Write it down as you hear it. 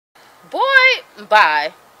Boy,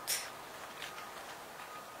 bye.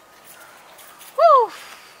 Whew.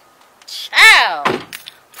 Child.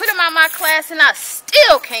 Put him out of my class and I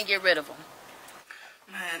still can't get rid of him.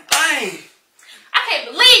 Man, dang. I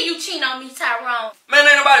can't believe you cheating on me, Tyrone. Man,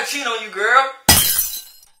 ain't nobody cheating on you, girl.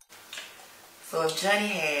 So if Johnny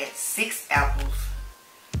had 6 apples,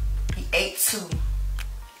 he ate 2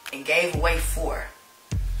 and gave away 4,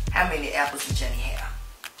 how many apples did Johnny have?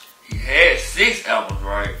 He had 6 apples,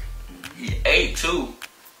 right? He ate 2.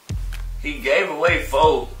 He gave away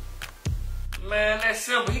 4. Man, that's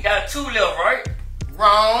simple. He got 2 left, right?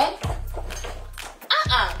 Wrong.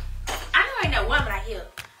 I know ain't no woman out here.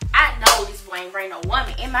 I know this boy ain't bring no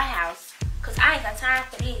woman in my house. Cause I ain't got time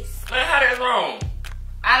for this. Man, how that's wrong?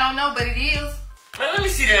 I don't know, but it is. Man, let me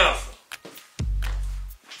see the answer.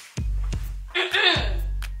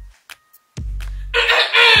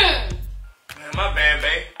 Man, my bad,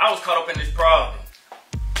 babe. I was caught up in this problem.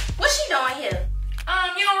 What's she doing here?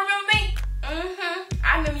 You don't remember me?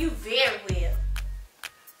 I remember you very well.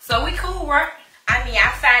 So we cool, right? I mean,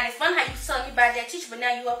 I find it fun how you told me about that teacher, but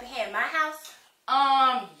now you up in here in my house.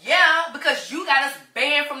 Yeah, because you got us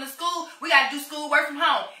banned from the school. We got to do schoolwork from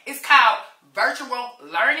home. It's called virtual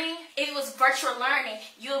learning. If it was virtual learning,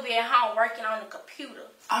 you'll be at home working on the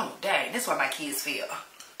computer. Oh, dang. That's why my kids feel.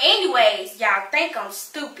 Anyways, y'all think I'm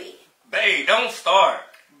stupid. Babe, don't start.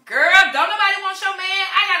 Girl, don't nobody want your man.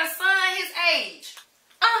 I got a son his age.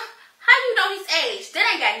 How you know his age? That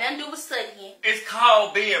ain't got nothing to do with studying. It's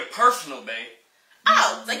called being personal, babe.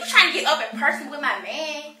 Oh, so you trying to get up in person with my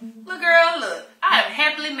man? Look, girl, look. I am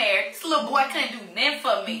happily married. This little boy couldn't do nothing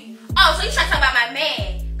for me. Oh, so you trying to talk about my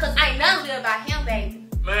man? Cause I ain't nothing good about him, baby.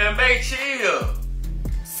 Man, babe, chill.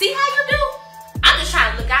 See how you do? I'm just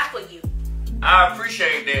trying to look out for you. I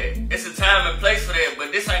appreciate that. It's a time and place for that,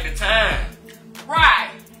 but this ain't the time.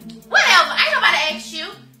 Right. Whatever. Ain't nobody asked you.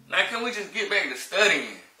 Now, can we just get back to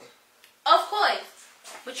studying? Of course.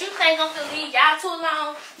 But you think I'm gonna leave y'all too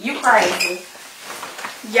long? You crazy.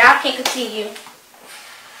 Y'all can continue.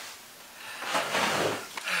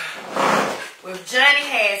 If Johnny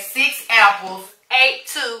had 6 apples, ate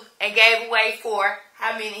 2, and gave away 4,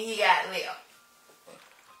 how many he got left?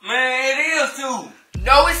 Man, it is 2.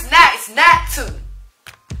 No, it's not. It's not 2.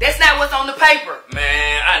 That's not what's on the paper.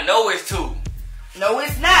 Man, I know it's 2. No,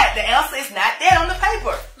 it's not. The answer is not that on the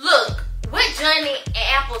paper. Look, what Johnny and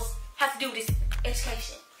apples have to do with this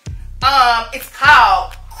education? It's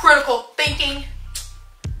called critical thinking.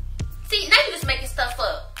 See, now you just making stuff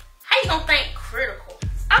up. How you gonna think critical?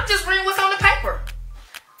 I'm just reading what's on the paper.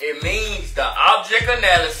 It means the object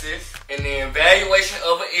analysis and the evaluation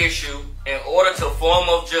of an issue in order to form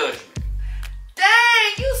of judgment.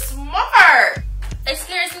 Dang, you smart.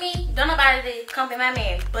 Excuse me, don't nobody come be my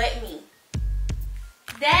man but me.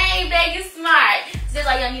 Dang, babe, you smart. Just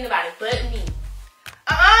like you don't need nobody but me.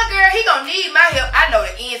 Girl, he gonna need my help. I know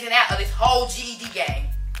the ins and outs of this whole GED game.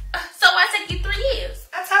 So why take you 3 years?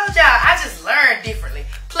 I told y'all, I just learned differently.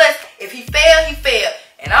 Plus, if he failed, he failed.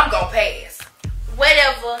 And I'm gonna pass.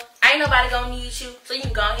 Whatever. Ain't nobody gonna need you, so you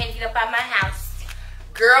can go ahead and get up out my house.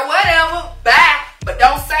 Girl, whatever. Bye. But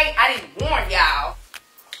don't say I didn't warn y'all.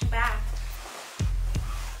 Bye.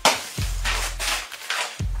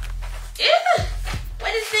 Ew.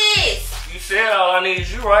 What is this? You said all I need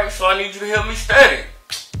is you, right? So I need you to help me study.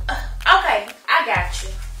 Okay, I got you.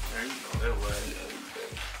 There you go. That way.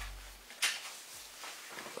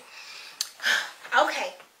 Okay.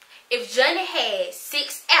 If Johnny had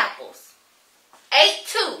 6 apples, ate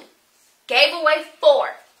 2, gave away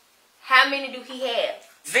 4, how many do he have?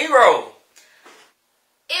 0.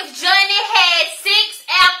 If Johnny had 6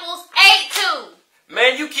 apples, ate 2.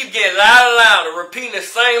 Man, you keep getting louder and louder, repeating the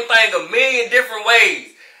same thing a million different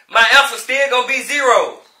ways. My answer still gonna be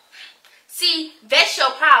 0. See, that's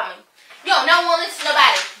your problem. You don't never want to listen to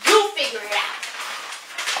nobody. You figure it out.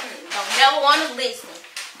 You don't never want to listen.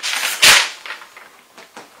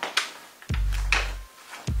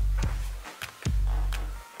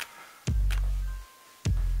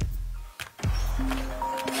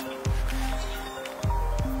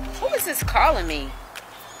 Who is this calling me?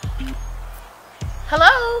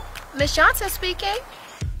 Hello? Miss Johnson speaking?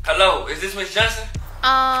 Hello, is this Miss Johnson?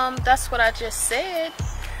 That's what I just said.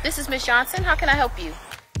 This is Miss Johnson. How can I help you?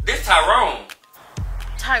 This Tyrone.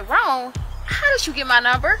 Tyrone? How did you get my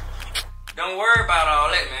number? Don't worry about all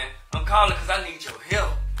that, man. I'm calling because I need your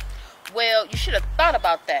help. Well, you should have thought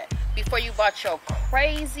about that before you bought your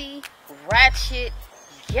crazy, ratchet,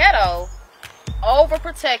 ghetto,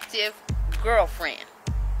 overprotective girlfriend.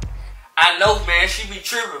 I know, man, she be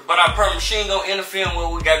tripping, but I promise she ain't gonna interfere in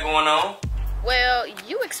what we got going on. Well,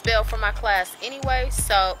 you expelled from my class anyway,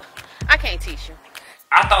 so I can't teach you.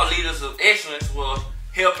 I thought leaders of excellence was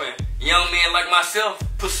helping young men like myself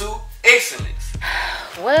pursue excellence.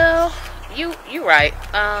 Well, you right.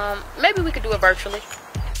 Maybe we could do it virtually.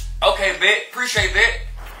 Okay, bet. Appreciate that.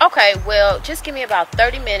 Okay, well, just give me about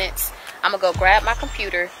 30 minutes. I'm gonna go grab my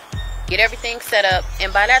computer, get everything set up,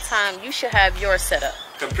 and by that time, you should have yours set up.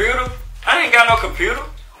 Computer? I ain't got no computer.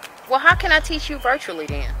 Well, how can I teach you virtually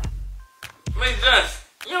then? Miss Johnson,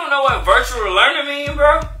 you don't know what virtual learning mean,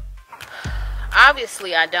 bro?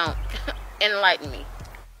 Obviously, I don't. Enlighten me.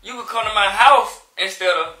 You could come to my house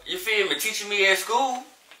instead of, you feel me, teaching me at school.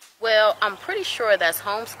 Well, I'm pretty sure that's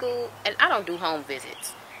homeschool, and I don't do home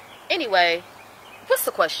visits. Anyway, what's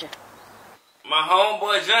the question? My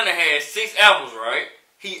homeboy Johnny had 6 apples, right?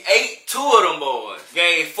 He ate 2 of them boys.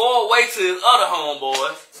 Gave 4 away to his other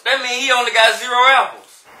homeboys. That means he only got 0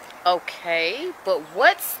 apples. Okay, but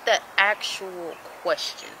what's the actual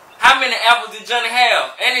question? How many apples did Johnny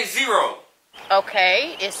have? And it's 0.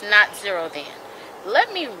 Okay, it's not 0 then.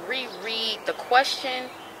 Let me reread the question,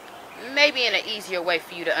 maybe in an easier way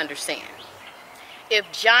for you to understand.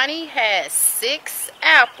 If Johnny had 6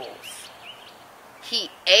 apples, he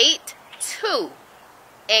ate 2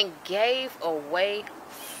 and gave away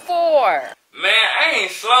 4. Man, I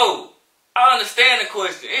ain't slow. I understand the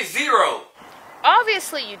question. It's 0.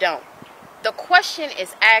 Obviously you don't. The question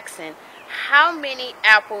is asking, how many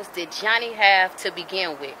apples did Johnny have to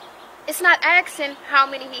begin with? It's not asking how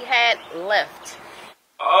many he had left.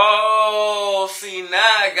 Oh, see, now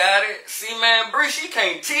I got it. See, man, Bree, she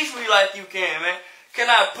can't teach me like you can, man. Can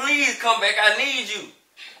I please come back? I need you.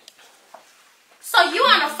 So you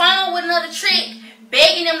on the phone with another trick,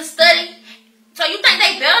 begging them to study? So you think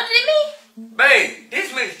they better than me? Babe,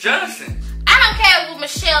 this Miss Johnson. I don't care if it was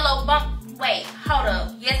Michelle Obama. Wait, hold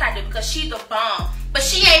up. Yes, I do, because she's a bomb. But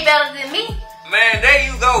she ain't better than me. Man, there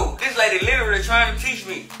you go. This lady literally trying to teach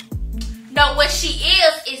me. No, what she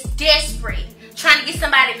is desperate. Trying to get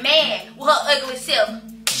somebody mad with her ugly self.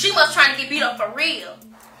 She was trying to get beat up for real.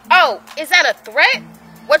 Oh, is that a threat?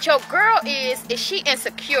 What your girl is she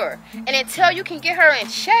insecure. And until you can get her in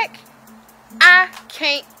check, I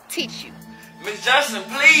can't teach you. Miss Johnson,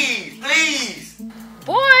 please, please.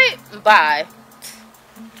 Boy, bye.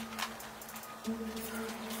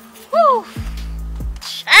 Whew.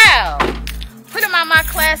 Child. Put him out my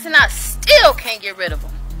class and I still can't get rid of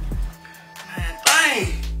him. Man,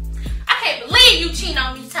 dang. I can't believe you cheating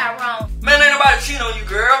on me, Tyrone. Man, ain't nobody cheating on you,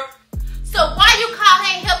 girl. So why you call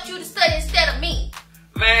her and helped you to study instead of me?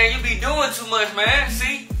 Man, you be doing too much, man.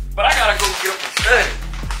 See? But I gotta go get up and study.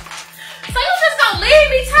 So you just gonna leave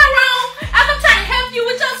me, Tyrone?